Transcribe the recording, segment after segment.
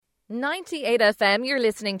98 FM, you're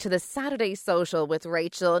listening to the Saturday Social with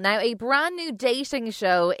Rachel. Now, a brand new dating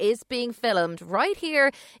show is being filmed right here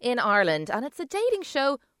in Ireland, and it's a dating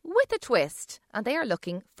show with a twist, and they are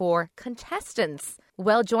looking for contestants.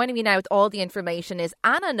 Well, joining me now with all the information is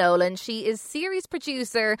Anna Nolan. She is series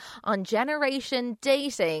producer on Generation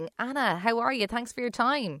Dating. Anna, how are you? Thanks for your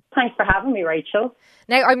time. Thanks for having me, Rachel.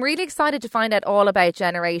 Now, I'm really excited to find out all about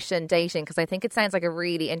Generation Dating because I think it sounds like a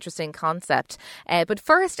really interesting concept. But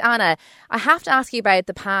first, Anna, I have to ask you about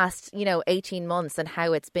the past, 18 months and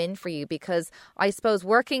how it's been for you, because I suppose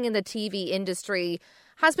working in the TV industry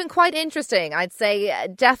has been quite interesting. I'd say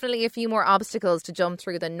definitely a few more obstacles to jump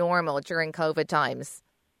through than normal during COVID times.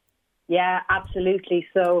 Yeah, absolutely.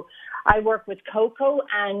 So I work with Coco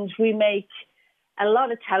and we make a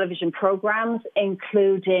lot of television programs,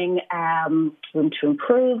 including Room to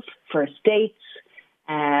Improve, First Dates,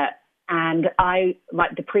 and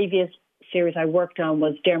the previous series I worked on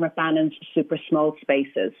was Dermot Bannon's Super Small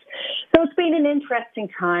Spaces. So it's been an interesting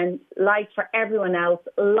time, like for everyone else,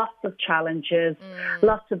 lots of challenges,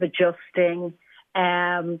 lots of adjusting.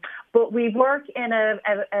 But we work in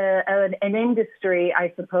an industry,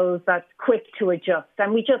 I suppose, that's quick to adjust,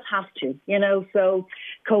 and we just have to, so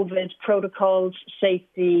COVID protocols,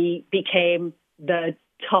 safety became the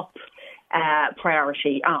top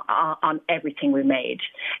priority on everything we made.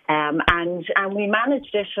 And we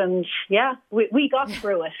managed it, and we got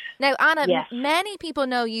through it. Now, Anna, many people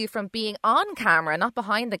know you from being on camera, not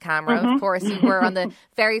behind the camera. Mm-hmm. Of course, you were on the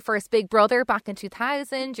very first Big Brother back in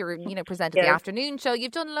 2000. You were, presented the afternoon show.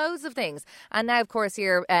 You've done loads of things. And now, of course,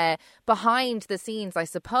 you're behind the scenes, I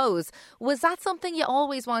suppose. Was that something you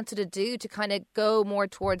always wanted to do, to kind of go more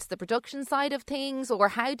towards the production side of things? Or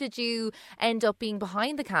how did you end up being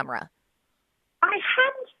behind the camera? I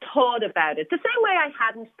hadn't thought about it the same way I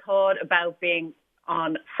hadn't thought about being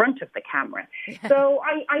on front of the camera. So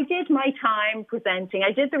I did my time presenting.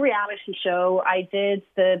 I did the reality show. I did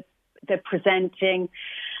the presenting.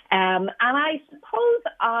 And I suppose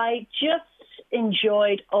I just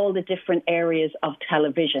enjoyed all the different areas of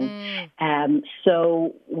television.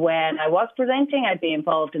 So when I was presenting, I'd be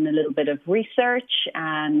involved in a little bit of research,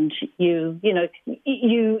 and you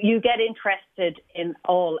get interested in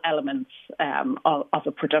all elements of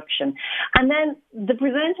a production. And then the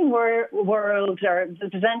presenting world, or the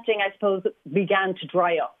presenting, I suppose, began to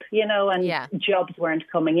dry up, and jobs weren't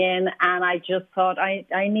coming in, and I just thought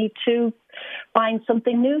I need to find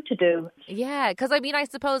something new to do. Yeah, because I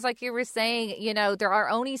suppose, like you were saying, there are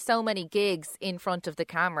only so many gigs in front of the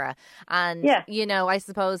camera, and I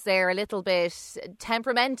suppose they're a little bit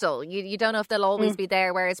temperamental. You don't know if they'll always be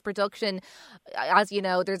there, whereas production, as you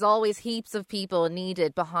know, there's always heaps of people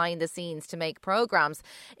needed behind the scenes to make programs.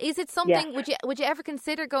 Is it something, would you ever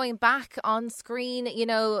consider going back on screen?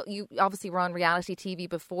 You obviously were on reality TV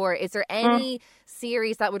before. Is there any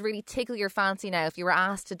series that would really tickle your fancy now if you were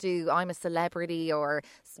asked to do I'm a Celebrity or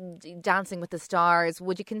Dancing with the Stars?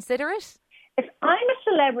 Would you consider it? If I'm a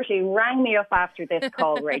Celebrity rang me up after this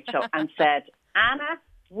call, Rachel, and said, Anna,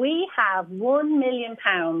 we have £1 million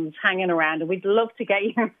hanging around and we'd love to get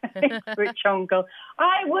you rich uncle,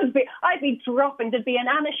 I'd be dropping. There'd be an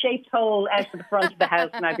Anna-shaped hole out to the front of the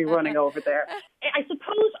house and I'd be running over there. I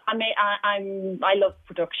suppose I love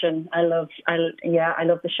production. I love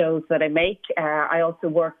the shows that I make. I also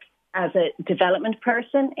work as a development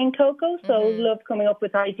person in Coco, so love coming up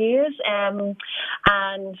with ideas, and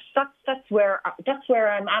that's where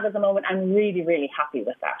I'm at the moment. I'm really, really happy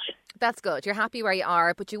with that. That's good. You're happy where you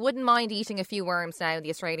are, but you wouldn't mind eating a few worms now in the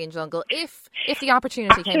Australian jungle if the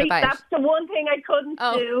opportunity came about. That's the one thing I couldn't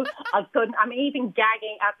do. I'm even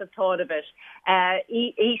gagging at the thought of it.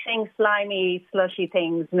 Eating slimy, slushy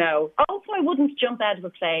things, no. Also, I wouldn't jump out of a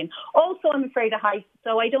plane. Also, I'm afraid of heights,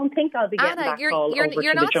 so I don't think I'll be getting that call over to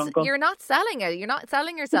the jungle. You're not selling it. You're not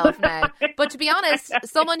selling yourself now. But to be honest,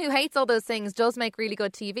 someone who hates all those things does make really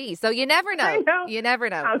good TV. So you never know. I know. You never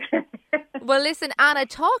know. Okay. Well, listen, Anna,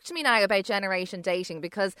 talk to me now about Generation Dating,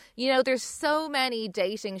 because, there's so many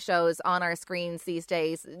dating shows on our screens these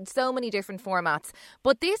days, so many different formats.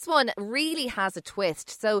 But this one really has a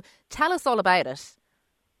twist. So tell us all about it.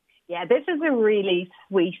 Yeah, this is a really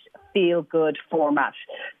sweet, feel-good format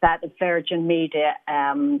that Virgin Media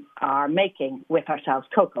are making with ourselves,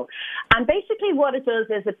 Coco. And basically what it does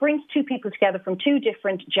is it brings two people together from two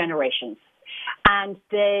different generations. And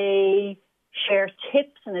they share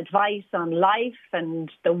tips and advice on life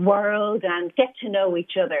and the world and get to know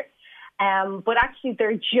each other. But actually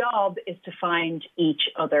their job is to find each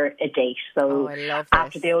other a date. So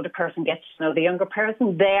after the older person gets to know the younger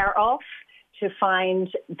person, they're off to find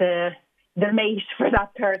the the mate for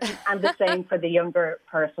that person, and the same for the younger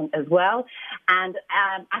person as well. And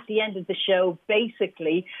at the end of the show,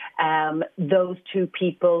 basically, those two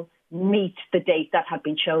people meet the date that had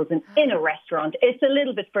been chosen in a restaurant. It's a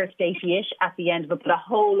little bit first datey-ish at the end of it, but a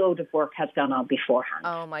whole load of work has gone on beforehand.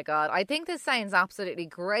 Oh my God. I think this sounds absolutely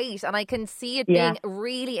great. And I can see it being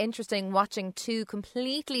really interesting watching two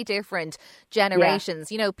completely different generations.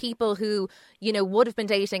 You know, people who, you know, would have been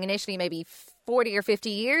dating initially maybe 40 or 50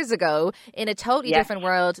 years ago in a totally different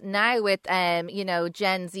world. Now with, you know,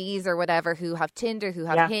 Gen Zs or whatever who have Tinder, who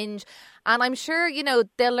have Hinge. And I'm sure, you know,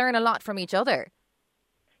 they'll learn a lot from each other.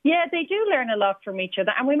 Yeah, they do learn a lot from each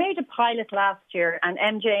other. And we made a pilot last year, and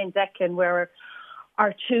MJ and Declan were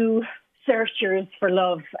our two searchers for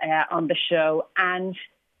love on the show. And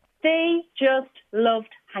they just loved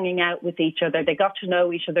hanging out with each other. They got to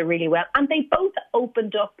know each other really well. And they both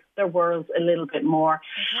opened up their worlds a little bit more.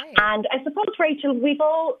 Okay. And I suppose, Rachel,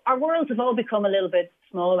 our worlds have all become a little bit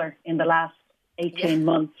smaller in the last 18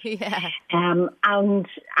 months. And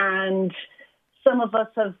some of us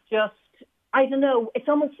have just, I don't know, it's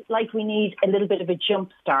almost like we need a little bit of a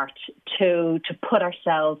jump start to put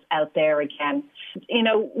ourselves out there again. You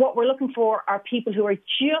know, what we're looking for are people who are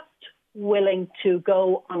just willing to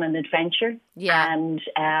go on an adventure. Yeah. And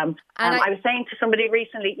I was saying to somebody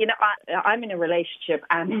recently, you know, I'm in a relationship,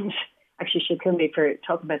 and actually she'll kill me for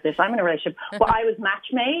talking about this. I'm in a relationship. Well, I was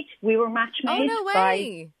match-made. We were match-made. Oh, no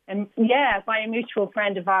way. By a mutual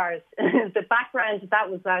friend of ours. The background of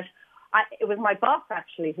that was that it was my boss,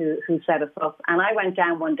 actually, who set us up. And I went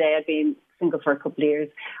down one day. I'd been single for a couple of years.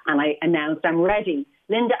 And I announced, I'm ready.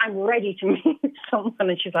 Linda, I'm ready to meet someone.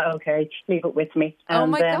 And she's like, okay, leave it with me. And, oh,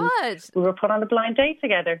 my God. We were put on a blind date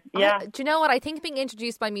together. Yeah. Do you know what? I think being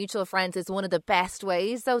introduced by mutual friends is one of the best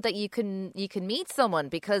ways, though, that you can meet someone,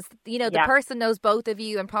 because, you know, the person knows both of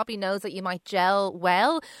you and probably knows that you might gel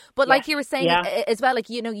well. But like you were saying as well, like,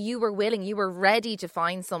 you know, you were willing, you were ready to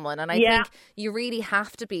find someone. And I think you really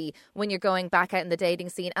have to be when you're going back out in the dating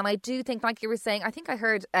scene. And I do think, like you were saying, I think I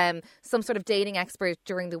heard some sort of dating expert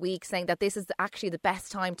during the week saying that this is actually the best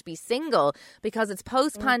time to be single because it's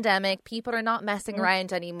post-pandemic. People are not messing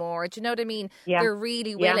around anymore. Do you know what I mean? They're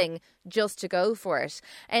really willing just to go for it.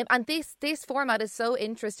 And this format is so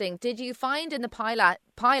interesting. Did you find in the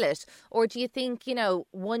pilot, or do you think, you know,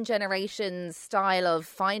 one generation's style of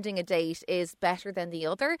finding a date is better than the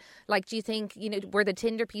other? Like, do you think, you know, were the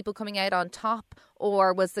Tinder people coming out on top,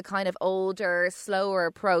 or was the kind of older, slower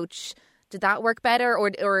approach, did that work better,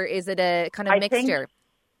 or is it a kind of mixture?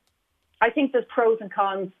 I think there's pros and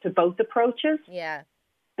cons to both approaches. Yeah.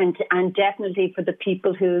 And definitely for the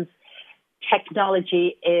people whose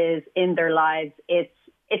technology is in their lives, it's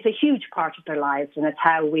a huge part of their lives, and it's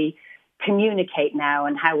how we communicate now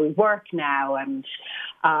and how we work now. And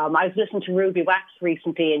I was listening to Ruby Wax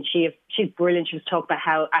recently, and she's brilliant. She was talking about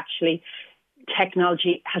how actually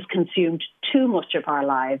technology has consumed too much of our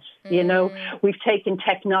lives. You know, we've taken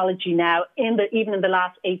technology now even in the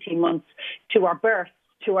last 18 months to our birth,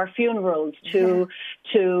 to our funerals, to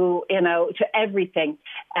everything.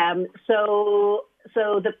 So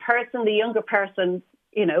the younger person,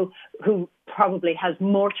 you know, who probably has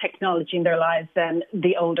more technology in their lives than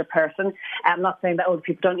the older person. I'm not saying that older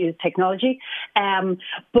people don't use technology,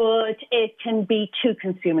 but it can be too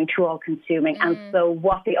all-consuming. And so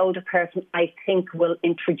what the older person, I think, will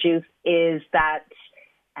introduce is that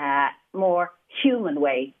more human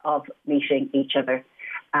way of meeting each other.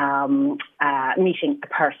 Meeting a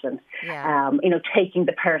person, you know, taking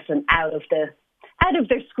the person out of their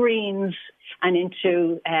screens and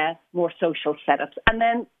into more social setups. And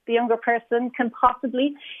then the younger person can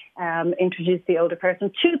possibly introduce the older person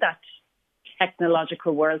to that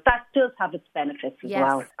technological world. That does have its benefits as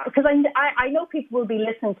well. Because I know people will be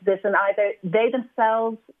listening to this, and either they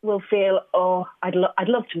themselves will feel, oh, I'd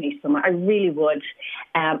love to meet someone, I really would,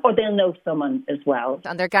 or they'll know someone as well.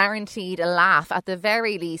 And they're guaranteed a laugh at the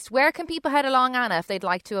very least. Where can people head along, Anna, if they'd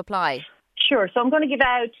like to apply? Sure. So I'm going to give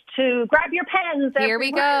out to grab your pens. Here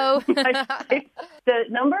we go. The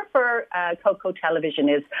number for Coco Television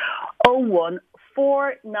is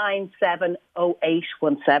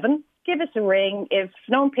 014970817. Give us a ring. If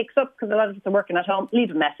no one picks up, because a lot of us are working at home, leave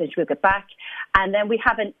a message. We'll get back. And then we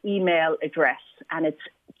have an email address, and it's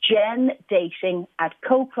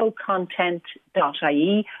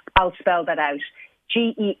gendating@cococontent.ie. I'll spell that out.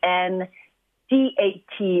 GENDATING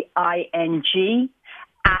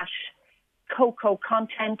at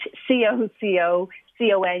cococontent,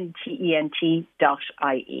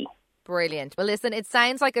 COCOCONTENT.ie. Brilliant. Well, listen, it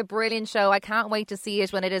sounds like a brilliant show. I can't wait to see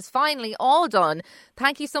it when it is finally all done.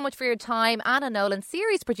 Thank you so much for your time. Anna Nolan,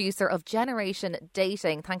 series producer of Generation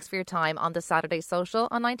Dating. Thanks for your time on the Saturday Social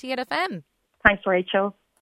on 98 FM. Thanks, Rachel.